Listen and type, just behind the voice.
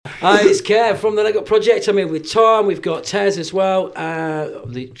It's Kev from the Leg Up Project. I'm here with Tom. We've got Tez as well,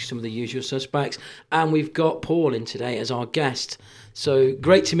 some of the usual suspects. And we've got Paul in today as our guest. So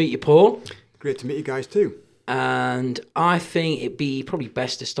great to meet you, Paul. Great to meet you guys too. And I think it'd be probably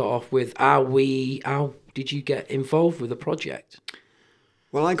best to start off with how did you get involved with the project?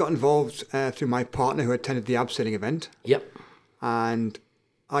 Well, I got involved through my partner who attended the abseiling event. Yep. And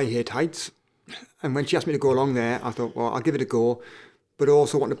I hate heights. And when she asked me to go along there, I thought, well, I'll give it a go, but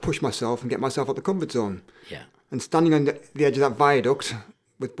also want to push myself and get myself out the comfort zone. Yeah. And standing on the edge of that viaduct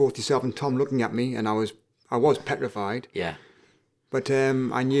with both yourself and Tom looking at me, and I was petrified. Yeah. But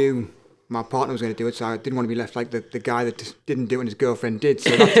I knew my partner was going to do it, so I didn't want to be left like the guy that just didn't do it and his girlfriend did.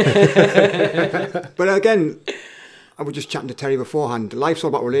 So but again, I was just chatting to Terry beforehand. Life's all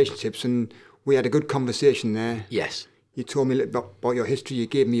about relationships, and we had a good conversation there. Yes. You told me a little bit about your history. You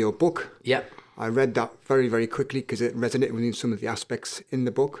gave me your book. Yep. I read that very, very quickly because it resonated with me, some of the aspects in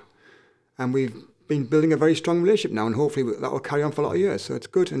the book. And we've been building a very strong relationship now, and hopefully that will carry on for a lot of years. So it's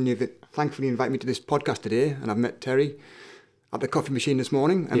good. And you've thankfully invited me to this podcast today, and I've met Terry at the coffee machine this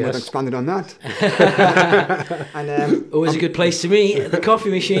morning, and we've expanded on that. And always a good place to meet, at the coffee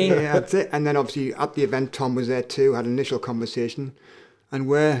machine. Yeah, that's it. And then obviously at the event, Tom was there too, had an initial conversation, and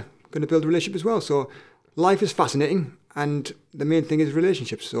we're going to build a relationship as well. So life is fascinating, and the main thing is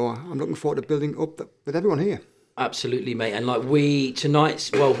relationships. So I'm looking forward to building up with everyone here. Absolutely, mate. And tonight's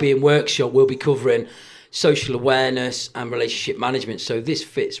wellbeing workshop, we'll be covering social awareness and relationship management. So this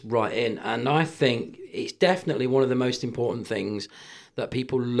fits right in. And I think it's definitely one of the most important things that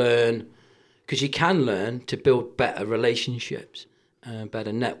people learn, because you can learn to build better relationships,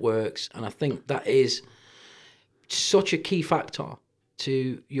 better networks. And I think that is such a key factor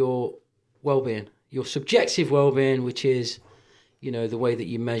to your well-being, your subjective well-being, which is, you know, the way that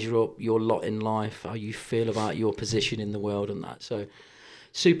you measure up your lot in life, how you feel about your position in the world and that. So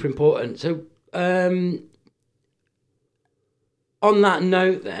super important. So on that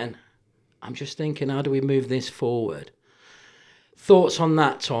note then, I'm just thinking, how do we move this forward? Thoughts on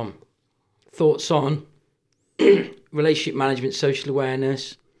that, Tom? Thoughts on relationship management, social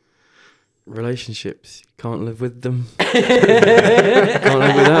awareness? Relationships, can't live with them. Can't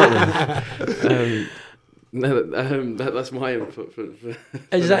live without them. That's my input.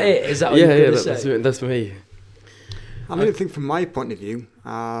 Is that it? Is that what you're going to say? That's me. I mean, I think from my point of view,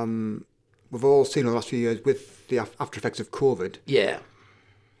 we've all seen over the last few years with the after effects of COVID. Yeah.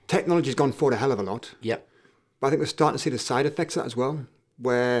 Technology's gone forward a hell of a lot. Yep. But I think we're starting to see the side effects of that as well,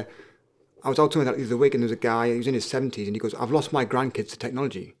 where I was out somewhere the other week and there was a guy, he was in his 70s, and he goes, I've lost my grandkids to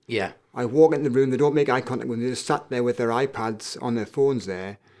technology. Yeah. I walk into the room, they don't make eye contact with me, they just sat there with their iPads on their phones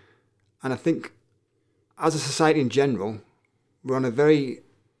there. And I think, as a society in general, we're on a very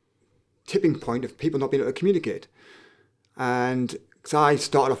tipping point of people not being able to communicate. And because I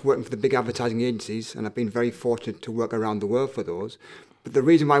started off working for the big advertising agencies, and I've been very fortunate to work around the world for those. But the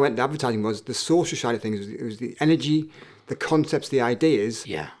reason why I went into advertising was the social side of things. It was the energy, the concepts, the ideas.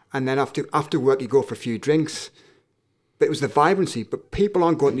 Yeah. And then after work, you go for a few drinks. But it was the vibrancy. But people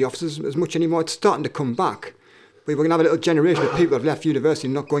aren't going to the offices as much anymore. It's starting to come back. But we're going to have a little generation of people that have left university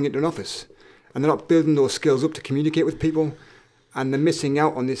and not going into an office. And they're not building those skills up to communicate with people. And they're missing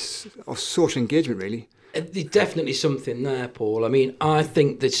out on this social engagement, really. There's definitely something there, Paul. I mean, I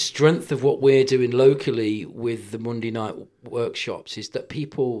think the strength of what we're doing locally with the Monday night workshops is that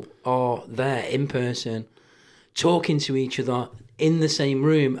people are there in person, talking to each other in the same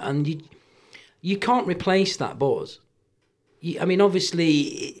room, and you can't replace that buzz. I mean,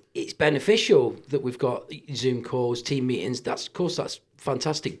 obviously, it's beneficial that we've got Zoom calls, team meetings. Of course, that's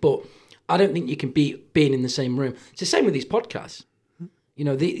fantastic, but I don't think you can beat being in the same room. It's the same with these podcasts. You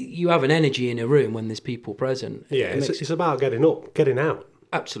know, you have an energy in a room when there's people present. Yeah, it's about getting up, getting out.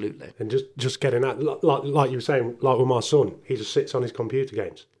 Absolutely. And just getting out. Like you were saying, like with my son, he just sits on his computer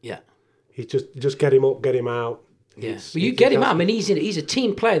games. Yeah. He's just get him up, get him out. Yeah. Well, you get him out. I mean, he's a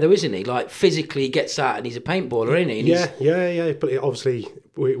team player, though, isn't he? Like, physically, he gets out and he's a paintballer, isn't he? Yeah. But obviously,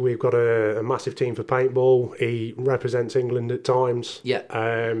 we've got a massive team for paintball. He represents England at times. Yeah.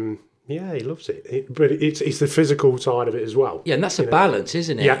 Yeah, he loves it. But it's the physical side of it as well. Yeah, and that's a balance,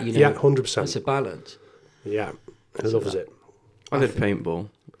 isn't it? Yeah, 100%. That's a balance. Yeah, he loves it. I did paintball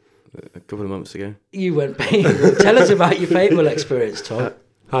a couple of months ago. You went paintball. Tell us about your paintball experience, Tom.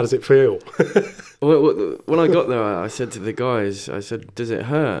 How does it feel? When I got there, I said to the guys, I said, does it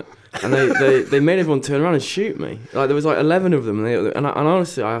hurt? And they made everyone turn around and shoot me. Like, there was like 11 of them, and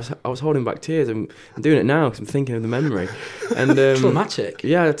honestly, I was holding back tears. I'm doing it now because I'm thinking of the memory. And traumatic.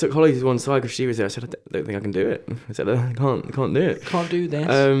 Yeah, I took Holly to one side because she was there. I said, I don't think I can do it. I said, I can't do it. Can't do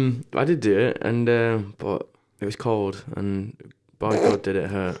this. I did do it, and but it was cold and by God, did it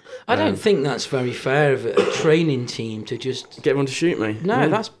hurt. I don't think that's very fair of a training team to just... Get everyone to shoot me. No,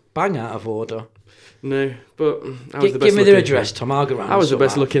 that's bang out of order. No, but I was the best Give me their looking. address, Tom. I'll go round I was the and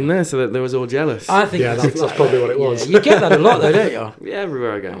best sort that looking there, so that they was all jealous. out. I think Yeah, that's probably what it was. Yeah, you get that a lot, though, don't you? Yeah,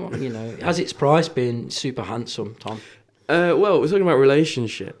 everywhere I go. You know, has its price been super handsome, Tom? Well, we're talking about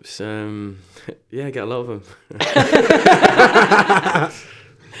relationships. Yeah, I get a lot of them.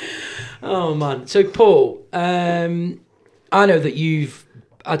 Oh, man. So, Paul, I know that you've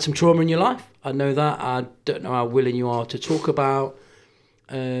had some trauma in your life. I know that. I don't know how willing you are to talk about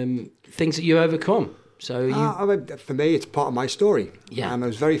things that you overcome. So, For me, it's part of my story. Yeah. I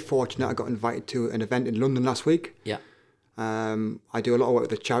was very fortunate. I got invited to an event in London last week. Yeah. I do a lot of work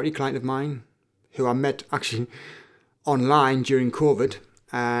with a charity client of mine who I met actually online during COVID,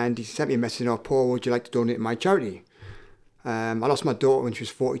 and he sent me a message, Paul, would you like to donate to my charity? I lost my daughter when she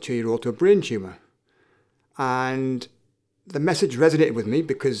was 42-year-old to a brain tumour. And the message resonated with me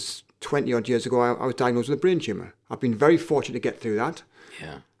because 20 odd years ago I was diagnosed with a brain tumour. I've been very fortunate to get through that.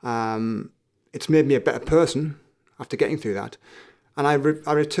 Yeah. It's made me a better person after getting through that. And I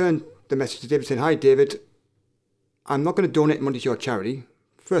returned the message to David saying, hi David, I'm not going to donate money to your charity,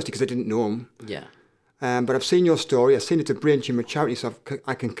 firstly because I didn't know him. Yeah. But I've seen your story, I've seen it's a brain tumour charity, so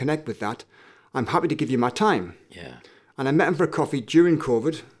I can connect with that. I'm happy to give you my time. Yeah. And I met him for a coffee during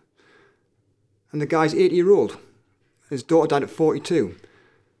COVID, and the guy's 80-year-old. His daughter died at 42.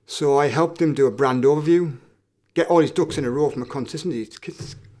 So I helped him do a brand overview, get all his ducks in a row from a consistency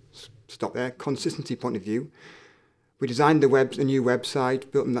point of view. We designed a new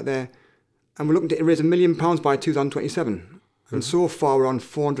website, built him that there, and we're looking to raise £1 million by 2027. And so far we're on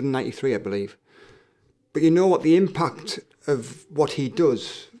 493, I believe. But you know what, the impact of what he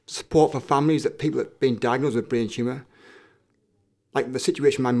does, support for families, that people that have been diagnosed with brain tumour, like the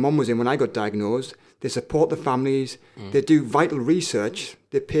situation my mum was in when I got diagnosed, they support the families, they do vital research,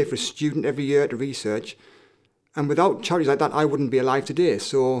 they pay for a student every year to research, and without charities like that, I wouldn't be alive today.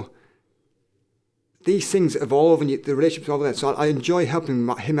 So these things evolve and the relationships evolve there. So I enjoy helping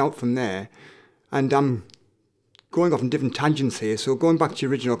him out from there, and I'm going off on different tangents here. So going back to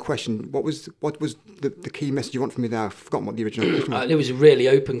your original question, what was the key message you want from me there? I've forgotten what the original question was. It was a really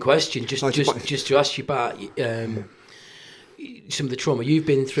open question, just to ask you about some of the trauma you've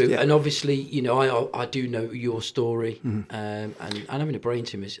been through, Yeah. and obviously, you know, I do know your story, and having a brain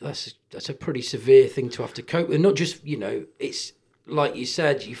tumour, that's a pretty severe thing to have to cope with. Not just, you know, it's like you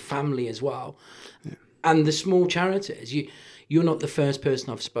said, your family as well, and the small charities. You're not the first person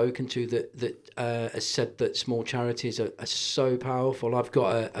I've spoken to that has said that small charities are so powerful. I've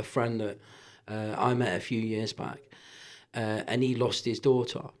got a friend that I met a few years back, and he lost his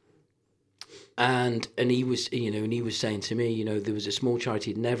daughter. And he was saying to me, you know, there was a small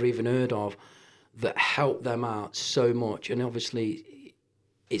charity he'd never even heard of that helped them out so much. And obviously,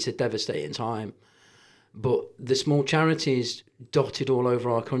 it's a devastating time. But the small charities dotted all over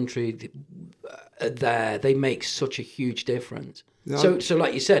our country, they make such a huge difference. No. So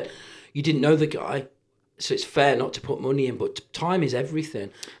like you said, you didn't know the guy, so it's fair not to put money in, but time is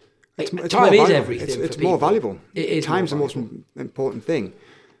everything. Time is everything. It's more valuable. It is. Time's the most important thing.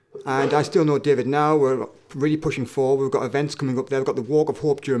 And I still know David now. We're really pushing forward. We've got events coming up there. We've got the Walk of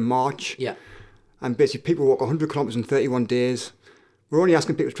Hope during March. Yeah. And basically people walk 100 kilometres in 31 days. We're only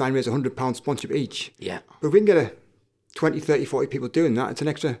asking people to try and raise £100 sponsorship each. Yeah. But if we can get 20, 30, 40 people doing that, it's an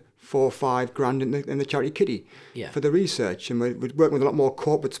extra 4 or 5 grand in the charity kitty for the research. And we're working with a lot more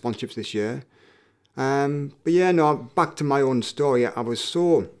corporate sponsorships this year. But yeah, no, back to my own story. It was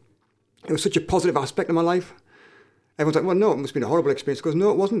such a positive aspect of my life. Everyone's like, well, no, it must have been a horrible experience. Because no,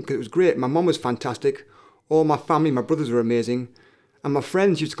 it wasn't, because it was great. My mum was fantastic. All my family, my brothers were amazing. And my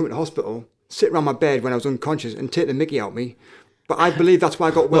friends used to come into hospital, sit around my bed when I was unconscious and take the mickey out of me. But I believe that's why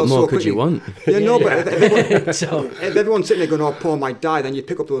I got well so quickly. What more could you want? Yeah, no, but if everyone's sitting there going, oh, Paul might die, then you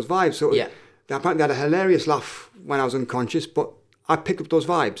pick up those vibes. So they apparently had a hilarious laugh when I was unconscious, but I picked up those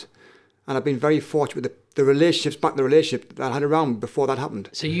vibes. And I've been very fortunate with the relationship that I had around before that happened.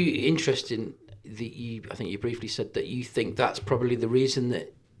 So interesting that I think you briefly said that you think that's probably the reason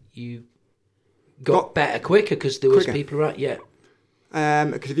that you got better quicker, because there was people around. Yeah.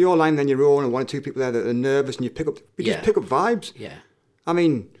 Because if you're lying on your own and 1 or 2 people there that are nervous and you just pick up vibes. Yeah. I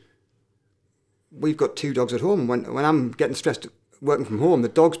mean, we've got 2 dogs at home. When I'm getting stressed working from home, the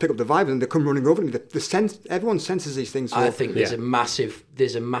dogs pick up the vibe and they come running over me. Everyone senses these things. So I think there's a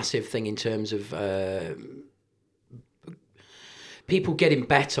massive thing in terms of people getting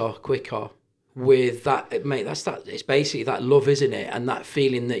better quicker with that, mate. It's basically that love, isn't it? And that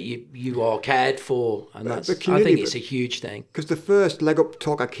feeling that you are cared for, and I think it's a huge thing. Because the first leg up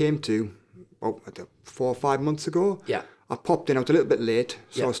talk I came to, 4 or 5 months ago, I popped in. I was a little bit late,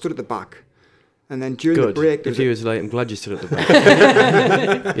 so Yeah. I stood at the back. And then during the Good. break, there If was you was late, I'm glad you stood at the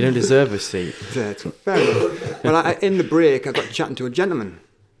back. You don't deserve a seat. it's fair enough. Well, in the break, I got chatting to a gentleman.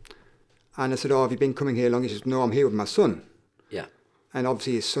 And I said, "Oh, have you been coming here long?" He says, "No, I'm here with my son." Yeah. And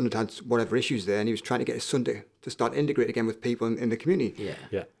obviously his son had whatever issues there, and he was trying to get his son to start integrate again with people in the community. Yeah.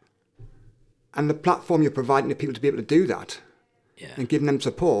 Yeah. And the platform you're providing to people to be able to do that Yeah. and giving them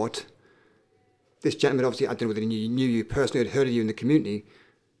support, this gentleman obviously, I don't know whether he knew you personally, had heard of you in the community,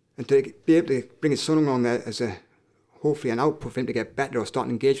 and to be able to bring his son along there as hopefully an output for him to get better or start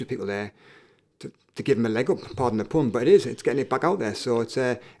to engage with people there, to give him a leg up, pardon the pun, but it's getting it back out there. So it's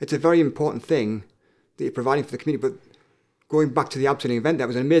a very important thing that you're providing for the community. But going back to the abseiling event, that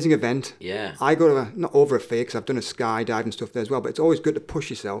was an amazing event. Yeah. I got not over a fear because I've done a skydive and stuff there as well, but it's always good to push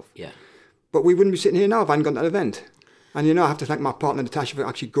yourself. Yeah. But we wouldn't be sitting here now if I hadn't gone to that event. And I have to thank my partner Natasha for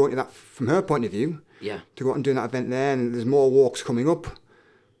actually going to that from her point of view. Yeah. To go out and do that event there, and there's more walks coming up.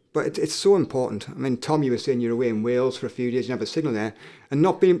 But it's so important. I mean, Tom, you were saying you're away in Wales for a few days, you have a signal there, and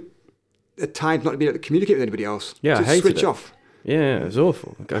not being at times not to be able to communicate with anybody else. Yeah, Just I hated switch it. off. Yeah, it was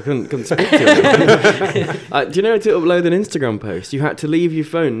awful. I couldn't speak to him. Do you know to upload an Instagram post, you had to leave your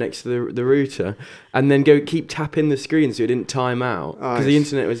phone next to the router and then keep tapping the screen so it didn't time out because the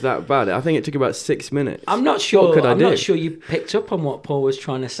internet was that bad. I think it took about 6 minutes. I'm not sure. What could I I'm do? not sure you picked up on what Paul was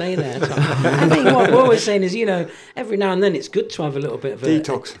trying to say there. Tom. I think what Paul was saying is, every now and then it's good to have a little bit of a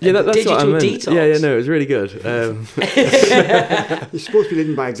Detox. a Yeah, that's digital what I meant. detox. Yeah, no, it was really good. You're supposed to be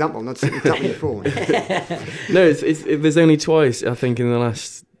leading by example, not sitting tapping your phone. No, there's only twice, I think, in the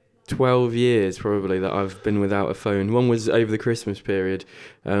last 12 years probably that I've been without a phone. One was over the Christmas period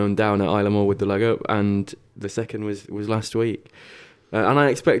down at Isle of Moore with the leg up, and the second was last week. And I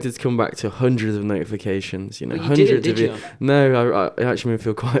expected to come back to hundreds of notifications, But you hundreds didn't, did of you? No, I actually made me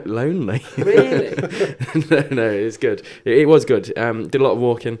feel quite lonely. Really? No, it's good. It was good. Did a lot of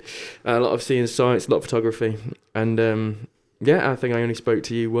walking, a lot of seeing sights, a lot of photography, and yeah, I think I only spoke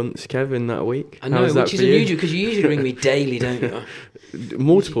to you once, Kevin, that week. I know, How was that which is for you? unusual because you usually ring me daily, don't you?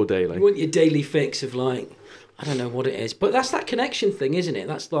 Multiple daily. You want your daily fix of I don't know what it is, but that's that connection thing, isn't it?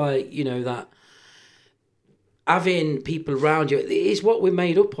 That's that having people around you. It is what we're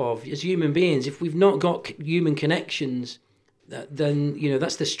made up of as human beings. If we've not got human connections, then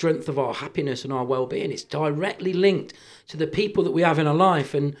that's the strength of our happiness and our well-being. It's directly linked to the people that we have in our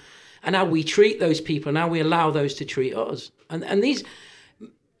life and how we treat those people and how we allow those to treat us. And these,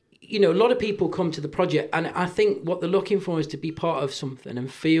 a lot of people come to the project, and I think what they're looking for is to be part of something and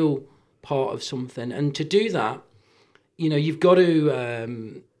feel part of something. And to do that, you've got to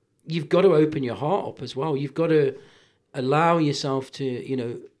open your heart up as well. You've got to allow yourself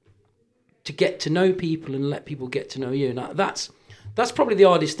to, to get to know people and let people get to know you. And that's probably the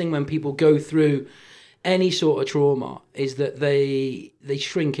hardest thing when people go through any sort of trauma, is that they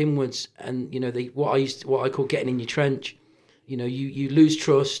shrink inwards, and what I call getting in your trench. You lose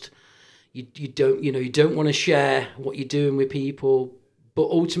trust. You don't want to share what you're doing with people, but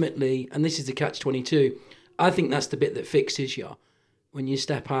ultimately, and this is the catch-22, I think that's the bit that fixes you. When you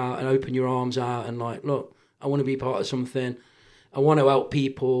step out and open your arms out and look, I want to be part of something. I want to help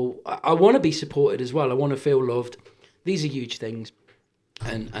people. I want to be supported as well. I want to feel loved. These are huge things.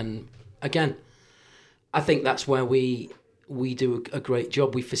 And again, I think that's where we do a great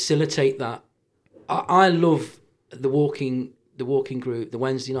job. We facilitate that. I love the walking group, the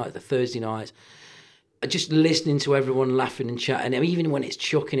Wednesday night, the Thursday nights. Just listening to everyone laughing and chatting. And even when it's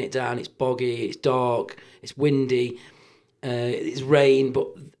chucking it down, it's boggy, it's dark, it's windy, it's rain, but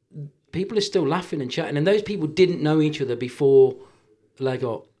people are still laughing and chatting. And those people didn't know each other before leg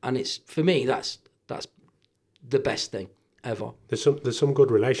up. And it's, for me, that's the best thing ever. There's some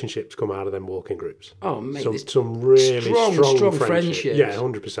good relationships come out of them walking groups. Oh, mate, some really strong friendships. Yeah,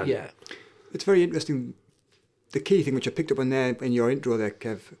 100%. Yeah. It's very interesting. The key thing which I picked up on there in your intro there,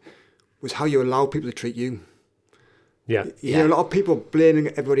 Kev, was how you allow people to treat you. Yeah. You hear a lot of people blaming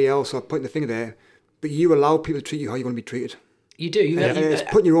everybody else or pointing the finger there, but you allow people to treat you how you want to be treated. You do. It's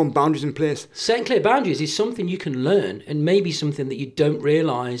putting your own boundaries in place. Setting clear boundaries is something you can learn, and maybe something that you don't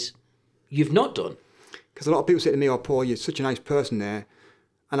realise you've not done. Because a lot of people say to me, "Oh, Paul, you're such a nice person there,"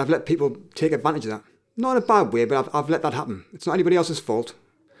 and I've let people take advantage of that. Not in a bad way, but I've let that happen. It's not anybody else's fault.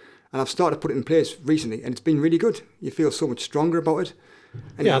 And I've started to put it in place recently, and it's been really good. You feel so much stronger about it.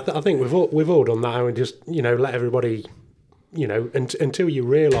 And Yeah, I think we've all done that, and just let everybody, until you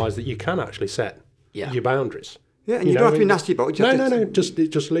realise that you can actually set your boundaries. Yeah, and you don't have to be nasty about it. You No. have to-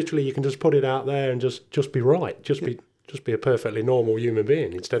 Just literally, you can just put it out there and just be right. Just be a perfectly normal human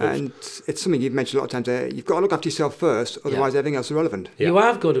being instead of. And it's something you've mentioned a lot of times. You've got to look after yourself first, otherwise everything else is irrelevant. Yeah. You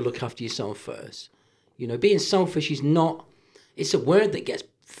have got to look after yourself first. You know, being selfish is not, it's a word that gets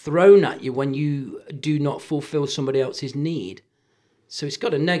thrown at you when you do not fulfill somebody else's need. So it's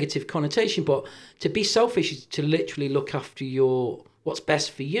got a negative connotation, but to be selfish is to literally look after what's best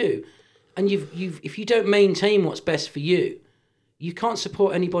for you. And if you don't maintain what's best for you, you can't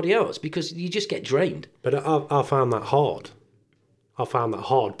support anybody else because you just get drained. But I found that hard. I found that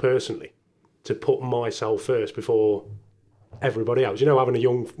hard personally, to put myself first before everybody else. You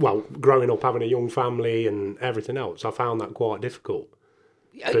know, growing up, having a young family and everything else, I found that quite difficult.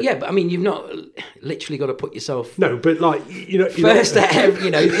 But I mean, you've not literally got to put yourself. No, but like first,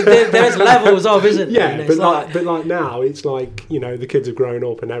 there's levels of, isn't there? Yeah, but like now, it's like the kids have grown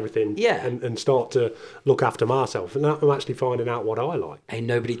up and everything. Yeah, and start to look after myself, and I'm actually finding out what I like. Hey,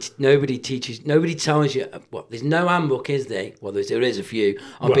 nobody tells you. Well, there's no handbook, is there? Well, there is a few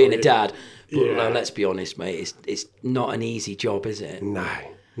on being a dad. But let's be honest, mate. It's not an easy job, is it? No,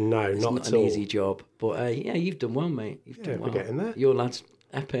 it's not at all. Not an easy job. But you've done well, mate. You've done well. We're getting there. Your lad's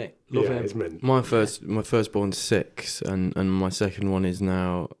epic. Love him. It's mint. My firstborn's 6, and my second one is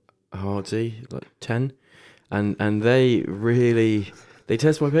now Hardy, like 10, and they really. They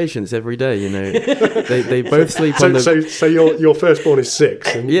test my patience every day, They both sleep on the... So your firstborn is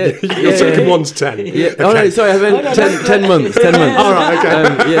 6, and your second one's 10. Yeah. Okay. Oh, no, sorry, I meant 10 months. 10 months. All right,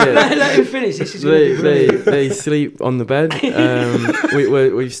 okay. Let him finish. This is they sleep on the bed.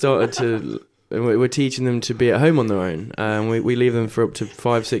 We've started to... We're teaching them to be at home on their own. We leave them for up to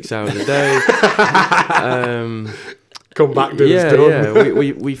 5-6 hours a day. Come back, do this done.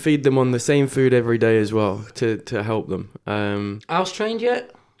 Yeah. We feed them on the same food every day as well to help them. House trained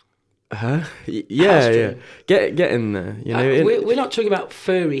yet? Huh? Yeah. Get in there. We're not talking about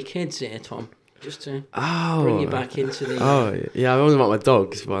furry kids here, Tom. Just to bring you back into the... Oh, yeah, I wasn't about my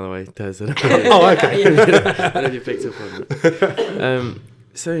dogs, by the way, Des. Oh, okay. I don't know if you picked up on that.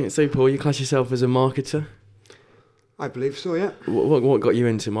 So Paul, you class yourself as a marketer? I believe so, yeah. What got you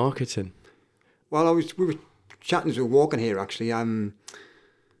into marketing? Well, we were chatting as we were walking here, actually. I'm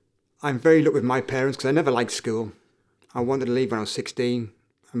very lucky with my parents because I never liked school. I wanted to leave when I was 16.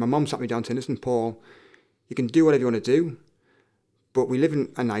 And my mum sat me down saying, listen, Paul, you can do whatever you want to do, but we live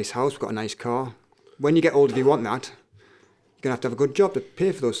in a nice house, we've got a nice car. When you get older, if you want that, you're going to have a good job to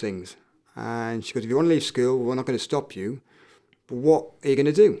pay for those things. And she goes, if you want to leave school, we're not going to stop you. But what are you going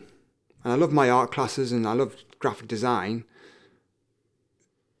to do? And I love my art classes and I love graphic design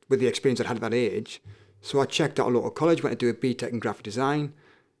with the experience I'd had at that age. So I checked out a local college, went to do a BTEC in graphic design.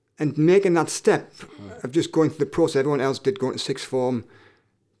 And making that step of just going through the process everyone else did, going to sixth form,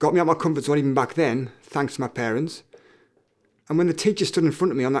 got me out of my comfort zone even back then, thanks to my parents. And when the teacher stood in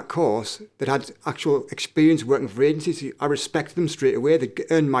front of me on that course that had actual experience working for agencies, I respected them straight away. They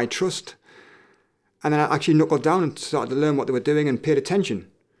earned my trust. And then I actually knuckled down and started to learn what they were doing and paid attention.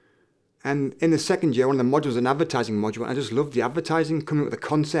 And in the second year, one of the modules was an advertising module. And I just loved the advertising, coming up with a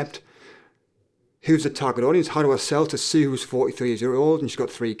concept. Who's the target audience? How do I sell to Sue, who's 43 years old and she's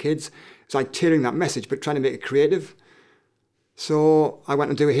got 3 kids? It's like tailoring that message, but trying to make it creative. So I went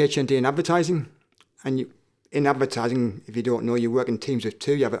and do a HND in advertising. And in advertising, if you don't know, you work in teams of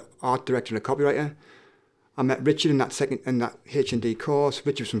 2. You have an art director and a copywriter. I met Richard in that HND course.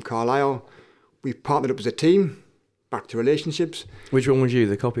 Richard was from Carlisle. We partnered up as a team, back to relationships. Which one was you,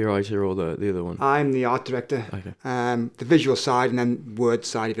 the copywriter or the other one? I'm the art director. Okay. The visual side and then word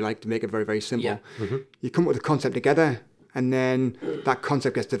side, if you like, to make it very, very simple. Yeah. Mm-hmm. You come up with a concept together, and then that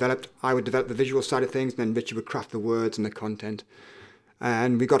concept gets developed. I would develop the visual side of things, and then Richard would craft the words and the content.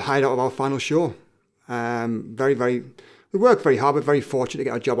 And we got hired out of our final show. We worked very hard, but very fortunate to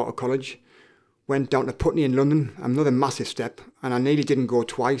get a job out of college. Went down to Putney in London, another massive step, and I nearly didn't go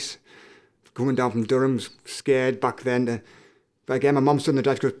twice. Coming down from Durham, scared back then. But again, my mum stood in the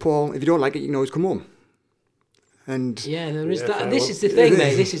drive. She goes, Paul, if you don't like it, you can always come home. And there is that. This is the thing,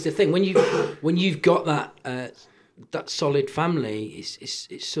 mate. This is the thing. When you've got that solid family,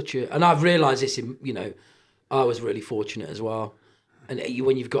 it's such a. And I've realised this. I was really fortunate as well. And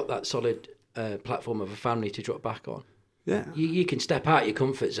when you've got that solid platform of a family to drop back on, you can step out your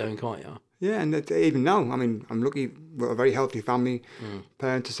comfort zone, can't you? Yeah, and even now, I mean, I'm lucky. We're a very healthy family.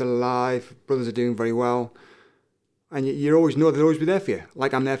 Parents are still alive. Brothers are doing very well. And you always know they'll always be there for you,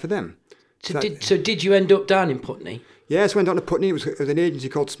 like I'm there for them. So did you end up down in Putney? Yes, went down to Putney. It was an agency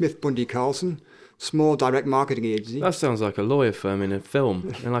called Smith Bundy Carlson, small direct marketing agency. That sounds like a lawyer firm in a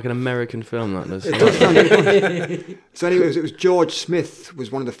film, in like an American film. That does. It does sound like So anyway, it was George Smith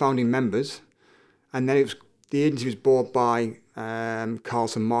was one of the founding members, and then the agency was bought by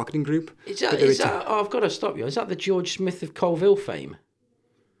Carlson Marketing Group. I've got to stop you. Is that the George Smith of Colville fame?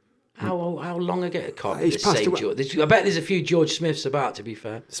 How how long ago? I can't be He's the passed same away. George. I bet there's a few George Smiths about, to be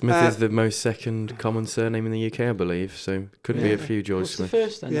fair. Smith is the most second common surname in the UK, I believe. So couldn't be a few George What's the Smith.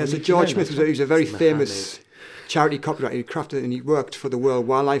 first then? Yeah, so You George know Smith that. he was a very Mohammed. famous charity copywriter. He crafted and he worked for the World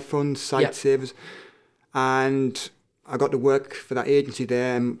Wildlife Fund, Sight Yep. Savers, and I got to work for that agency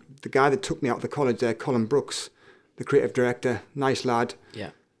there. And the guy that took me out of the college there, Colin Brooks, the creative director, nice lad.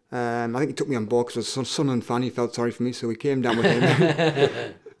 Yeah. I think he took me on board because I was a Sunderland fan. He felt sorry for me, so we came down with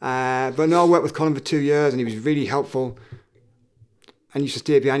him. But no, I worked with Colin for 2 years, and he was really helpful. And he used to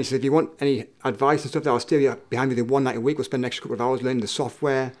stay behind. He said, if you want any advice and stuff, I'll stay behind with you one night a week. We'll spend the next couple of hours learning the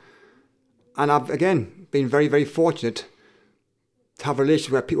software. And I've, again, been very, very fortunate to have a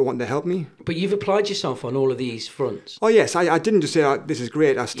relationship where people want to help me. But you've applied yourself on all of these fronts. Oh, yes, I didn't just say, oh, this is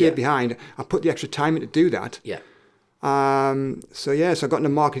great. I stayed Yeah. behind. I put the extra time in to do that. Yeah. So I got into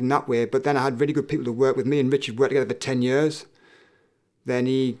marketing that way, but then I had really good people to work with me, and Richard worked together for 10 years. Then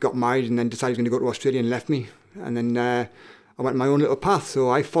he got married and then decided he was going to go to Australia and left me. And then I went my own little path. So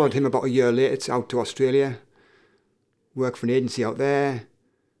I followed him about a year later out to Australia, worked for an agency out there.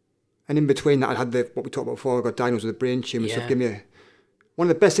 And in between that, I had what we talked about before. I got diagnosed with a brain tumour. So Yeah. it gave me one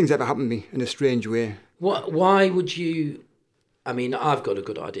of the best things that ever happened to me in a strange way. Why would you? I mean, I've got a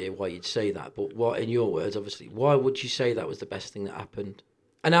good idea why you'd say that, but what, in your words, obviously, why would you say that was the best thing that happened?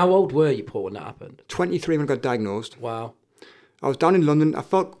 And how old were you, Paul, when that happened? 23 when I got diagnosed. Wow. I was down in London. I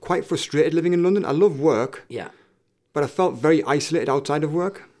felt quite frustrated living in London. I love work, Yeah. but I felt very isolated outside of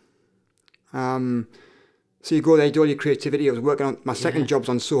work. So you go there, you do all your creativity. I was working on my second job's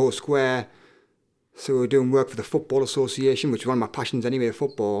on Soho Square. So we were doing work for the Football Association, which is one of my passions anyway,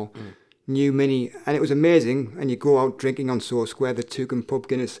 football. New Mini, and it was amazing. And you go out drinking on Soho Square, the Toucan Pub,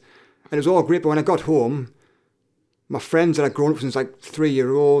 Guinness. And it was all great, but when I got home, my friends that I'd grown up since like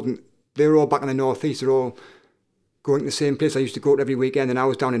 3-year-old, and they were all back in the northeast, they're all going to the same place I used to go to every weekend, and I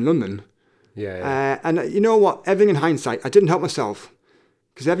was down in London. Yeah. And you know what? Everything in hindsight, I didn't help myself.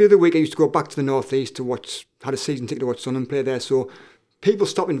 Because every other week I used to go back to the northeast to watch, had a season ticket to watch Sunderland play there. So people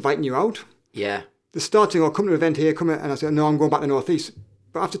stop inviting you out. Yeah. They start saying, oh, come to an event here, come here. And I said, no, I'm going back to the northeast.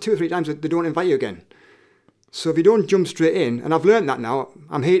 But after 2 or 3 times, they don't invite you again. So if you don't jump straight in, and I've learned that now,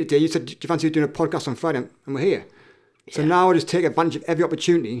 I'm here today. You said, do you fancy doing a podcast on Friday? And we're here. So now I just take advantage of every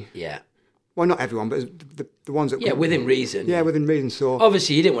opportunity. Yeah. Well, not everyone, but the ones that... Yeah, within reason. Yeah, within reason. So,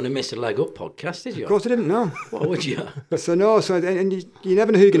 Obviously, you didn't want to miss a leg up podcast, did you? of course I didn't know. Why would you? And you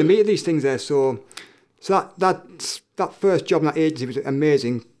never know who you're going to meet at these things there. So that first job in that agency was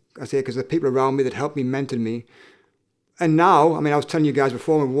amazing, I say, because the people around me that helped me, mentored me. And now, I mean, I was telling you guys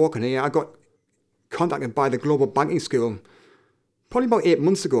before we were walking here, I got contacted by the Global Banking School probably about 8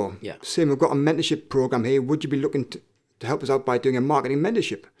 months ago. Yeah. Saying, we've got a mentorship program here. Would you be looking to help us out by doing a marketing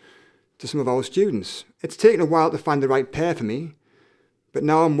mentorship to some of our students? It's taken a while to find the right pair for me. But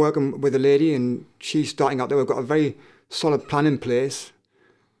now I'm working with a lady and she's starting out there. We've got a very solid plan in place.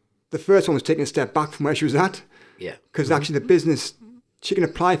 The first one was taking a step back from where she was at. Yeah. Because actually the business, she can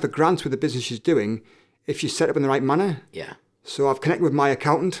apply for grants with the business she's doing if she's set up in the right manner. Yeah. So I've connected with my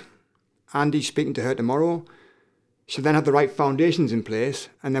accountant. Andy's speaking to her tomorrow. She'll then have the right foundations in place,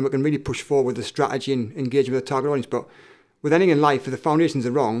 and then we can really push forward with the strategy and engagement with the target audience. But with anything in life, if the foundations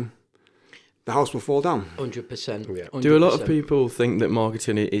are wrong, the house will fall down. 100%. Yeah. 100%. Do a lot of people think that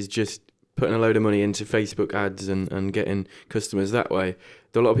marketing is just putting a load of money into Facebook ads and getting customers that way?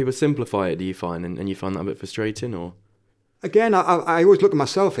 Do a lot of people simplify it, do you find, and you find that a bit frustrating? Or Again, I always look at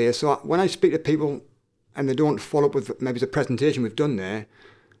myself here. So when I speak to people and they don't follow up with maybe the presentation we've done there,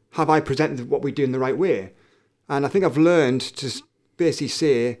 have I presented what we do in the right way? And I think I've learned to basically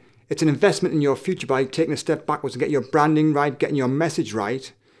say it's an investment in your future by taking a step backwards and getting your branding right, getting your message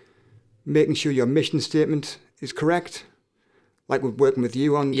right, making sure your mission statement is correct. Like we're working with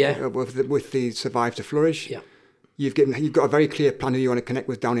you on with the Survive to Flourish. Yeah. You've got a very clear plan who you want to connect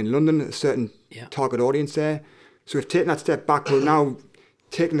with down in London, a certain target audience there. So we've taken that step back. We're now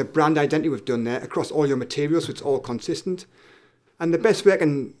taking the brand identity we've done there across all your materials, so it's all consistent. And the best way I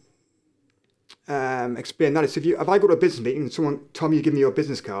can explain that is if I go to a business meeting and someone told me you give me your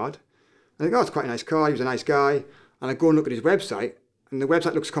business card, I think, oh, it's quite a nice card, he was a nice guy, and I go and look at his website, and the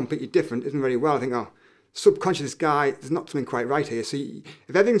website looks completely different, isn't very well. I think, oh, subconscious, this guy, there's not something quite right here. So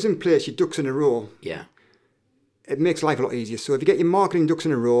if everything's in place, your ducks in a row, it makes life a lot easier. So if you get your marketing ducks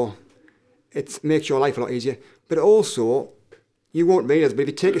in a row, it makes your life a lot easier. But also, you won't realise, but if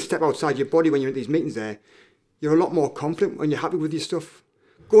you take a step outside your body when you're at these meetings there, you're a lot more confident when you're happy with your stuff.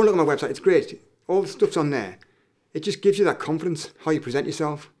 Go and look at my website, it's great. All the stuff's on there. It just gives you that confidence, how you present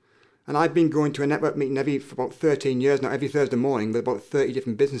yourself. And I've been going to a network meeting for about 13 years now, every Thursday morning with about 30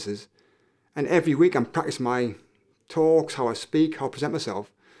 different businesses. And every week I'm practicing my talks, how I speak, how I present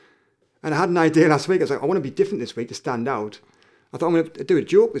myself. And I had an idea last week. I was like, I want to be different this week to stand out. I thought I'm going to do a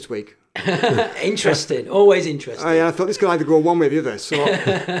joke this week. Interesting, always interesting. I thought this could either go one way or the other. So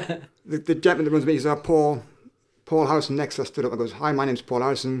the gentleman that runs me is Paul Harrison. Next, I stood up and goes, "Hi, my name's Paul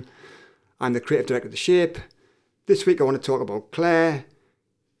Harrison. I'm the creative director of The Shape. This week I want to talk about Claire.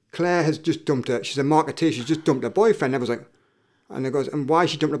 Claire has just dumped her. She's a marketeer. She's just dumped her boyfriend." I was like, and it goes, "And why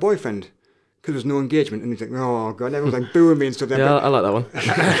she dumped her boyfriend?" "Because there's no engagement." And he's like, "Oh God!" And everyone's like booing me and stuff. Yeah, I like that one.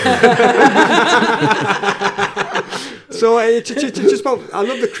 So it's just about, I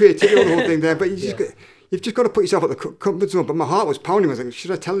love the creativity of the whole thing there, but you've just got to put yourself at the comfort zone. But my heart was pounding. I was like, should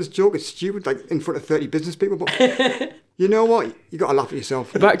I tell this joke? It's stupid, like in front of 30 business people. But you know what? You got to laugh at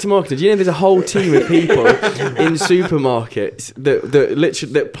yourself. Back to marketing. Do you know there's a whole team of people in supermarkets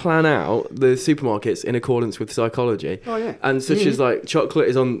that plan out the supermarkets in accordance with psychology? Oh yeah. And such as like chocolate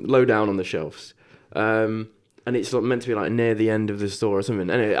is on low down on the shelves. And it's like meant to be like near the end of the store or something.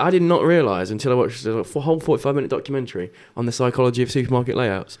 Anyway, I did not realise until I watched a whole 45-minute documentary on the psychology of supermarket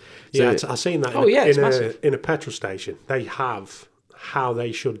layouts. So, Yeah, I've seen that in a petrol station. They have how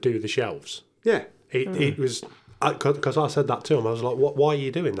they should do the shelves. Yeah. It was, because I said that to him, I was like, why are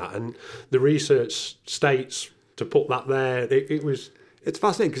you doing that? And the research states to put that there, it was... It's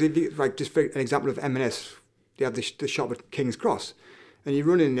fascinating because if you, like, just for an example of M&S, they have the shop at King's Cross. And you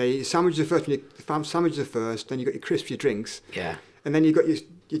run in there, your sandwiches are first, then you got your crisps, your drinks. Yeah. And then you've got your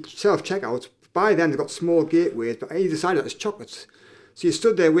self-checkouts. By then, they've got small gateways, but either side of that is chocolates. So you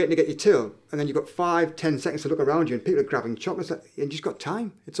stood there waiting to get your till, and then you've got 5-10 seconds to look around you, and people are grabbing chocolates, and you just got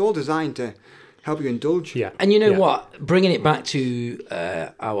time. It's all designed to help you indulge. Yeah. And you know what? Bringing it back to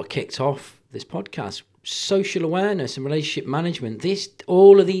our kicked off this podcast, social awareness and relationship management.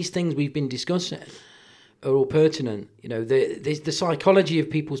 All of these things we've been discussing are all pertinent. You know, the psychology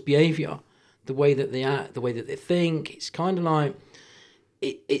of people's behaviour, the way that they act, the way that they think. It's kind of like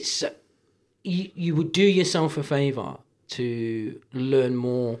you would do yourself a favour to learn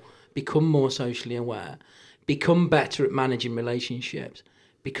more, become more socially aware, become better at managing relationships,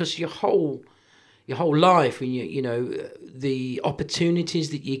 because your whole life, and you know the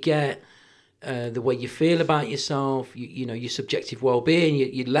opportunities that you get, the way you feel about yourself, you know your subjective well-being,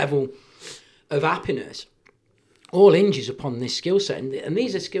 your level of happiness, all hinges upon this skill set, and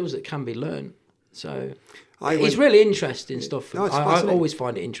these are skills that can be learned. So it's really interesting stuff. No, I always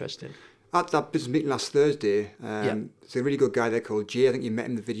find it interesting. At that business meeting last Thursday, there's a really good guy there called Jay. I think you met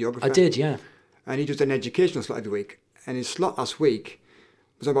him, the videographer. I did, yeah. And he does an educational slot every week. And his slot last week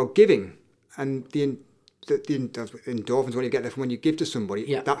was about giving and the endorphins when you get there from when you give to somebody.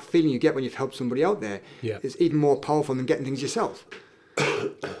 Yeah. That feeling you get when you've helped somebody out there is even more powerful than getting things yourself.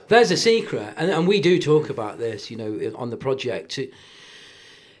 There's a secret, and we do talk about this, you know, on the project.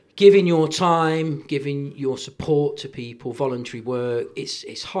 Giving your time, giving your support to people, voluntary work,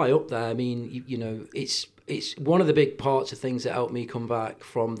 it's high up there. I mean, you know, it's one of the big parts of things that helped me come back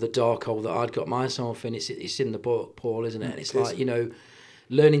from the dark hole that I'd got myself in. It's in the book, Paul, isn't it? And it's like, you know,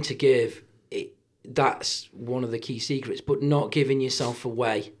 learning to give, that's one of the key secrets, but not giving yourself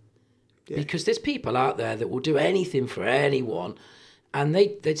away. Yeah. Because there's people out there that will do anything for anyone, and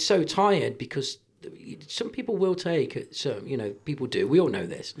they're so tired because some people will take it. So, you know, people do. We all know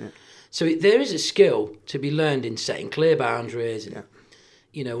this. Yeah. So there is a skill to be learned in setting clear boundaries and,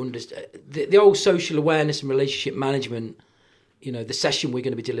 you know, the old social awareness and relationship management, you know, the session we're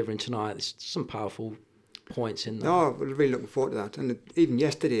going to be delivering tonight, there's some powerful points in there. No, we're really looking forward to that. And even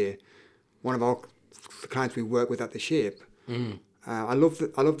yesterday, one of the clients we work with at The Shape, I love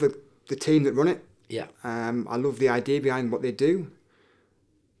the team that run it. Yeah. I love the idea behind what they do.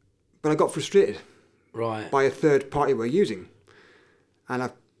 But I got frustrated by a third party we're using.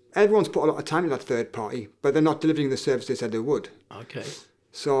 And everyone's put a lot of time into that third party, but they're not delivering the service they said they would. Okay.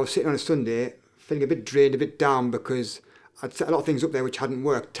 So I was sitting on a Sunday feeling a bit drained, a bit down, because I'd set a lot of things up there which hadn't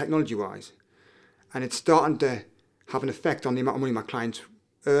worked technology-wise. And it's starting to have an effect on the amount of money my clients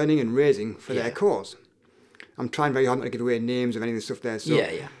earning and raising for their cause. I'm trying very hard not to give away names of any of the stuff there. So,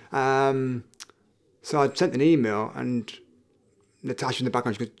 so I sent an email, and Natasha in the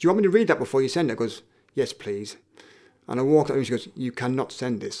background, she goes, "Do you want me to read that before you send it?" I goes, "Yes, please." And I walked up and she goes, "You cannot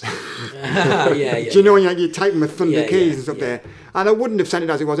send this." Do you know when you're typing with thunder keys and stuff there? And I wouldn't have sent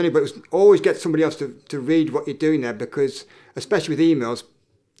it as it was anyway, but it was always get somebody else to read what you're doing there, because especially with emails,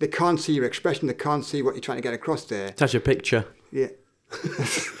 they can't see your expression, they can't see what you're trying to get across there. Attach a picture. Yeah.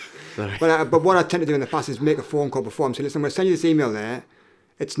 But what I tend to do in the past is make a phone call before. I'm saying, "Listen, I'm going to send you this email there.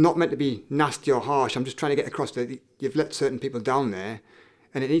 It's not meant to be nasty or harsh. I'm just trying to get across that you've let certain people down there,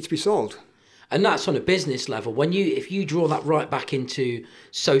 and it needs to be solved." And that's on a business level. If you draw that right back into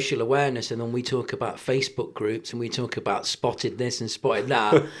social awareness, and then we talk about Facebook groups and we talk about spotted this and spotted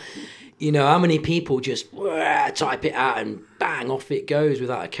that, You know, how many people just type it out and bang, off it goes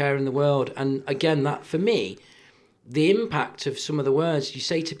without a care in the world. And again, that for me, the impact of some of the words you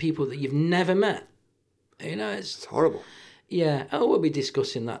say to people that you've never met, you know, It's horrible. yeah. Oh, we'll be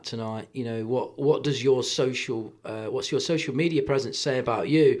discussing that tonight. You know, what does your what's your social media presence say about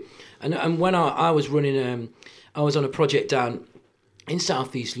you? And when I was running, I was on a project down in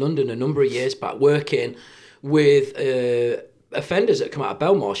southeast London a number of years back, working with offenders that come out of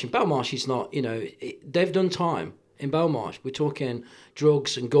Belmarsh. And Belmarsh is not, you know, they've done time in Belmarsh. We're talking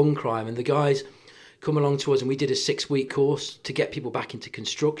drugs and gun crime, and the guys come along to us, and we did a 6-week course to get people back into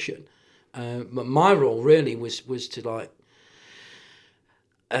construction. But my role really was to like,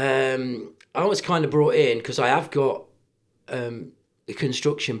 I was kind of brought in because I have got a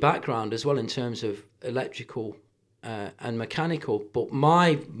construction background as well in terms of electrical and mechanical. But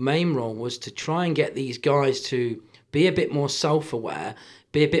my main role was to try and get these guys to be a bit more self-aware,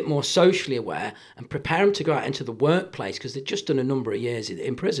 be a bit more socially aware, and prepare them to go out into the workplace because they'd just done a number of years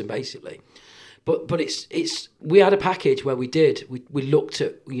in prison, basically. But it's we had a package where we looked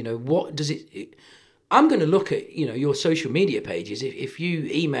at, you know, what does it. I'm going to look at, you know, your social media pages. If you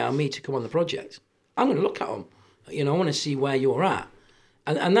email me to come on the project, I'm going to look at them. You know, I want to see where you're at,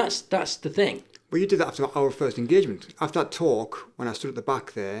 and that's the thing. Well, you did that after our first engagement. After that talk, when I stood at the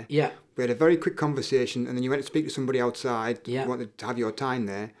back there, Yeah. we had a very quick conversation, and then you went to speak to somebody outside. Yeah. You wanted to have your time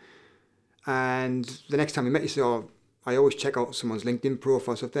there. And the next time we met, you said, "Oh, I always check out someone's LinkedIn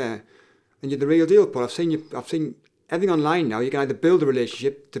profile stuff there." And you're the real deal, Paul. I've seen everything online now. You can either build a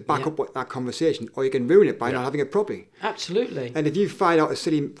relationship to back up that conversation, or you can ruin it by not having it properly. Absolutely. And if you find out a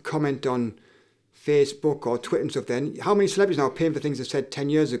silly comment on Facebook or Twitter and stuff, then how many celebrities now are paying for things they said 10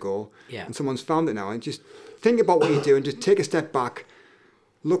 years ago, Yeah. and someone's found it now? And just think about what you do and just take a step back,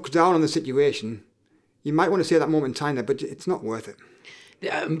 look down on the situation. You might want to say that moment in time there, but it's not worth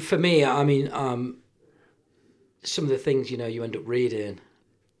it. For me, I mean, some of the things, you know, you end up reading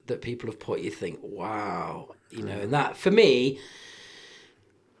that people have put, you think, wow, you know, and that for me,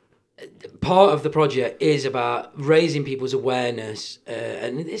 part of the project is about raising people's awareness,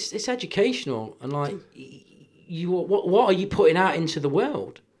 and it's educational, and like, what are you putting out into the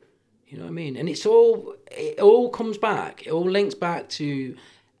world? You know what I mean? And it all comes back. It all links back to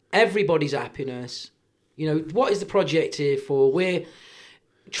everybody's happiness. You know, what is the project here for? We're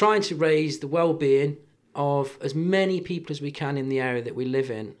trying to raise the well-being of as many people as we can in the area that we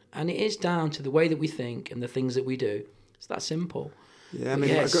live in, and it is down to the way that we think and the things that we do. It's that simple. Yeah, I mean,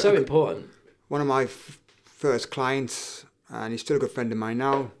 It's so important. One of my first clients, and he's still a good friend of mine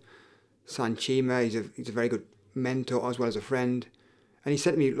now, San Chima. He's a very good mentor as well as a friend. And he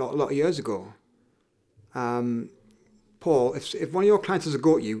said to me a lot of years ago, Paul, if one of your clients has a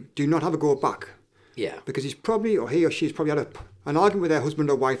go at you, do not have a go back. Yeah. Because he's probably, or he or she's probably had an argument with their husband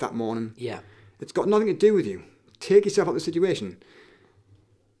or wife that morning. Yeah. It's got nothing to do with you. Take yourself out of the situation.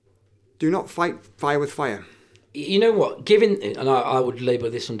 Do not fight fire with fire. You know what? Giving, and I would label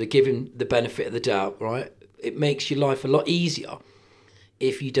this under giving the benefit of the doubt, right? It makes your life a lot easier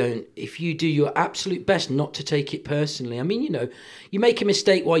if you do your absolute best not to take it personally. I mean, you know, you make a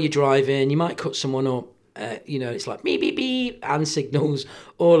mistake while you're driving, you might cut someone up, you know, it's like beep, beep, beep, hand signals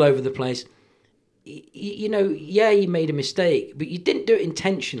all over the place. You know, yeah, you made a mistake, but you didn't do it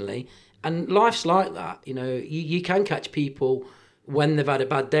intentionally. And life's like that, you know, you can catch people when they've had a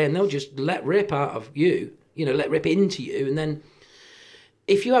bad day and they'll just let rip out of you. You know, let rip into you, and then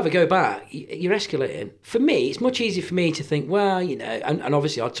if you ever go back, you're escalating. For me, it's much easier for me to think, well, you know, and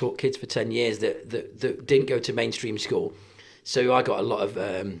obviously I taught kids for 10 years that didn't go to mainstream school, so I got a lot of,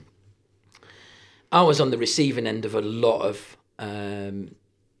 I was on the receiving end of a lot of,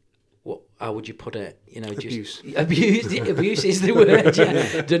 how would you put it? You know, Abuse. Abuse is the word.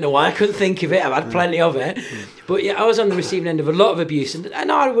 Yeah. Don't know why I couldn't think of it. I've had plenty of it, but yeah, I was on the receiving end of a lot of abuse,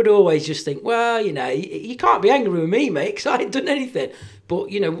 and I would always just think, well, you know, you can't be angry with me, mate, because I ain't done anything.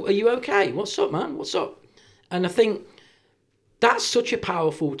 But you know, are you okay? What's up, man? What's up? And I think that's such a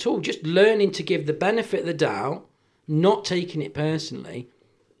powerful tool. Just learning to give the benefit of the doubt, not taking it personally,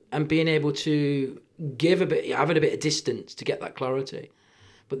 and being able to having a bit of distance to get that clarity.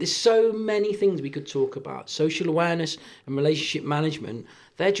 But there's so many things we could talk about. Social awareness and relationship management,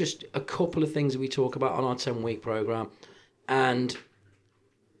 they're just a couple of things that we talk about on our 10-week program. And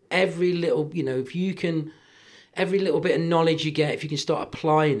every little, you know, every little bit of knowledge you get, if you can start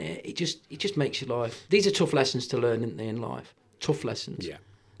applying it, it just makes your life. These are tough lessons to learn, aren't they, in life? Tough lessons. Yeah.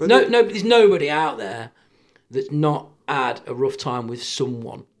 But there's nobody out there that's not had a rough time with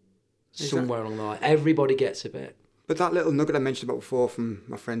someone somewhere along the line. Everybody gets a bit. But that little nugget I mentioned about before from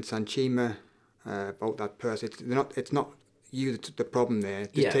my friend San Chima, about that person, you the problem there.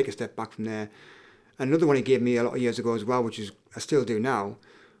 Just Yeah. take a step back from there. And another one he gave me a lot of years ago as well, which is I still do now.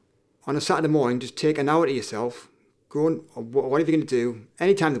 On a Saturday morning, just take an hour to yourself. Go and whatever you're going to do,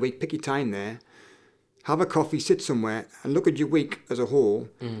 any time of the week, pick your time there. Have a coffee, sit somewhere, and look at your week as a whole.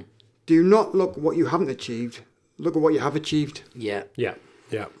 Do not look what you haven't achieved. Look at what you have achieved. Yeah. Yeah.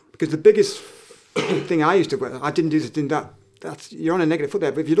 Yeah. Because the biggest thing I used to, I didn't do this, didn't that. That's, you're on a negative foot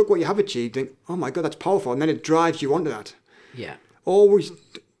there. But if you look what you have achieved, think, oh my God, that's powerful. And then it drives you onto that. Yeah. Always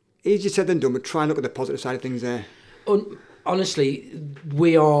easier said than done, but try and look at the positive side of things there. Honestly,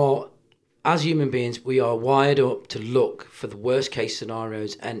 we are, as human beings, we are wired up to look for the worst case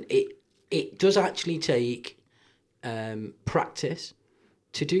scenarios, and it does actually take practice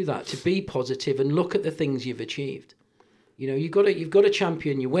to do that, to be positive and look at the things you've achieved. You know, you've got to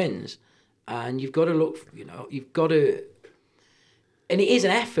champion your wins, and you've got to look. You know, you've got to, and it is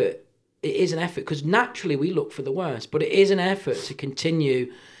an effort. It is an effort because naturally we look for the worst, but it is an effort to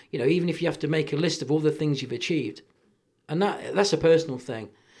continue. You know, even if you have to make a list of all the things you've achieved, and that's a personal thing.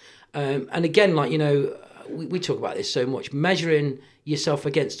 And again, like, you know, we talk about this so much, measuring yourself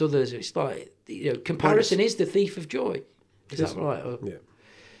against others. It's like, you know, comparison is the thief of joy. Is that right? Or, Yeah.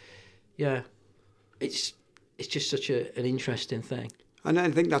 yeah. It's just such an interesting thing. And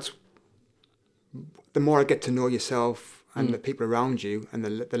I think that's the more I get to know yourself and the people around you and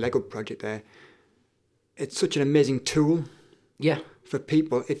the Lego project there. It's such an amazing tool. Yeah. For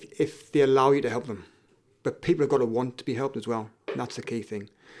people if they allow you to help them. But people have got to want to be helped as well. And that's the key thing.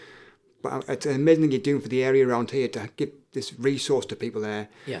 But it's an amazing thing you're doing for the area around here to give this resource to people there.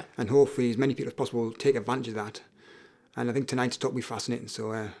 Yeah. And hopefully as many people as possible will take advantage of that. And I think tonight's talk will be fascinating.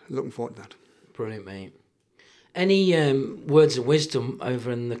 So looking forward to that. Brilliant, mate. Any words of wisdom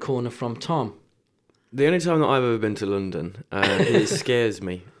over in the corner from Tom? The only time that I've ever been to London, it scares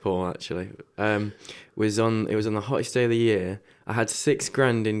me, Paul, actually, was on the hottest day of the year. I had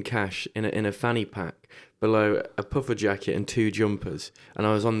 $6,000 in cash in a fanny pack below a puffer jacket and 2 jumpers, and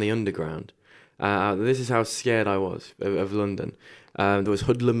I was on the underground. This is how scared I was of London. There was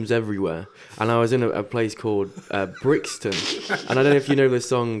hoodlums everywhere, and I was in a place called Brixton. And I don't know if you know the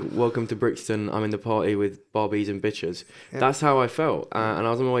song "Welcome to Brixton." I'm in the party with Barbies and bitches. Yeah. That's how I felt, and I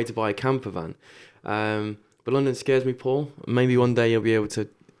was on my way to buy a camper van. But London scares me, Paul. Maybe one day you'll be able to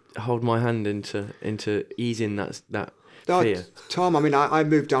hold my hand into easing that fear. Tom, I mean, I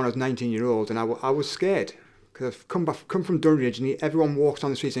moved down as a 19-year-old, and I was scared because I've come from Dunridge, and everyone walks on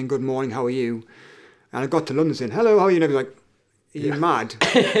the street saying "Good morning, how are you?" And I got to London saying "Hello, how are you?" And everyone's like, "Are you mad?"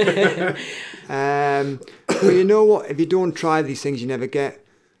 But you know what? If you don't try these things, you never get.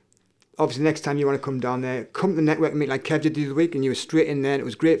 Obviously, next time you want to come down there, come to the network and meet like Kev did the other week, and you were straight in there, and it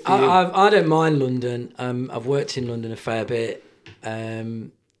was great for you. I don't mind London. I've worked in London a fair bit.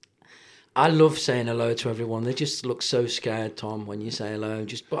 I love saying hello to everyone. They just look so scared, Tom, when you say hello.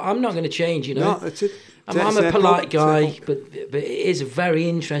 But I'm not going to change, you know. No, that's it. I'm a polite guy, but it is a very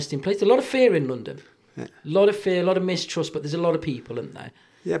interesting place. A lot of fear in London. Yeah. A lot of fear, a lot of mistrust, but there's a lot of people, isn't there?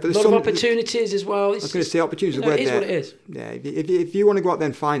 Yeah, but there's a lot of opportunities as well. I was going to say opportunities are it is there. what it is. Yeah, if you want to go out there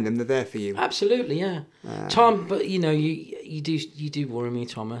and find them, they're there for you. Absolutely, yeah. Tom, but you know, you do worry me,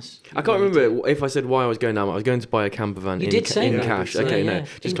 Thomas. I can't remember if I said why I was going down. I was going to buy a camper van in cash. Okay, no,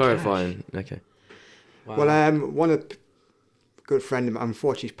 just clarifying. Cash. Okay. Wow. Well, one of good friend of mine,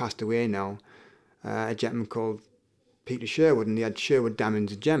 unfortunately, he's passed away now. A gentleman called Peter Sherwood, and he had Sherwood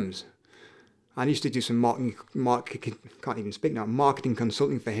Diamonds and Gems. And I used to do some marketing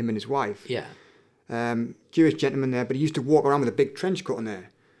consulting for him and his wife. Yeah. Jewish gentleman there, but he used to walk around with a big trench coat on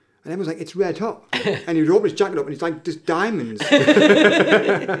there. And everyone's like, "It's red hot." And he would open his jacket up and it's like just diamonds.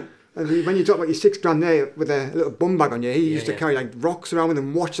 And when you talk about your $6,000 there with a little bum bag on you, he used to carry like rocks around with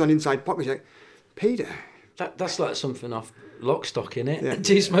him, watches on inside pockets. You're like, Peter. That's like something off Lock, Stock, innit? Yeah.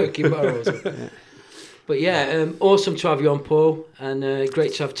 2 smoking barrels. Yeah. But awesome to have you on, Paul, and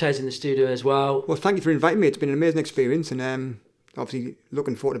great to have Tez in the studio as well. Well, thank you for inviting me. It's been an amazing experience, and obviously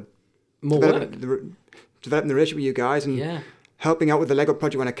looking forward to developing the relationship with you guys and helping out with the Lego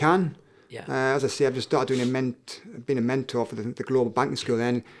project when I can. Yeah. As I say, I've just started doing being a mentor for the Global Banking School.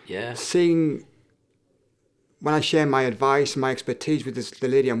 Then, seeing when I share my advice and my expertise with the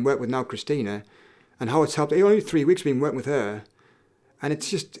lady I'm working with now, Christina, and how it's helped. Only 3 weeks been working with her. And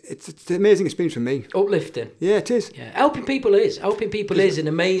it's an amazing experience for me. Uplifting. Yeah, it is. Yeah, helping people is an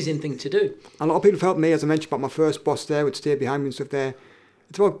amazing thing to do. A lot of people have helped me, as I mentioned about my first boss there, would stay behind me and stuff there.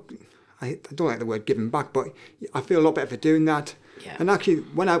 It's about, I don't like the word giving back, but I feel a lot better for doing that. Yeah. And actually,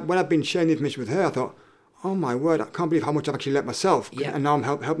 when I've been sharing the information with her, I thought, oh my word, I can't believe how much I've actually let myself. Yeah. And now I'm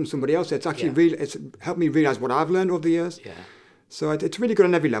helping somebody else. It's actually it's helped me realise what I've learned over the years. Yeah. So it's really good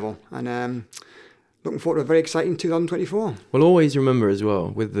on every level. And looking forward to a very exciting 2024. Well, always remember as well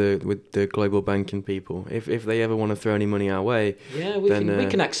with the global banking people, if they ever want to throw any money our way, Yeah, we then,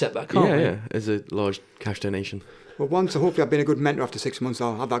 can accept that, can't yeah, we? yeah, as a large cash donation. Well, once, hopefully I've been a good mentor after 6 months,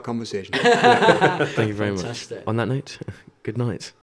 I'll have that conversation. Thank you very Fantastic. much. On that note, good night.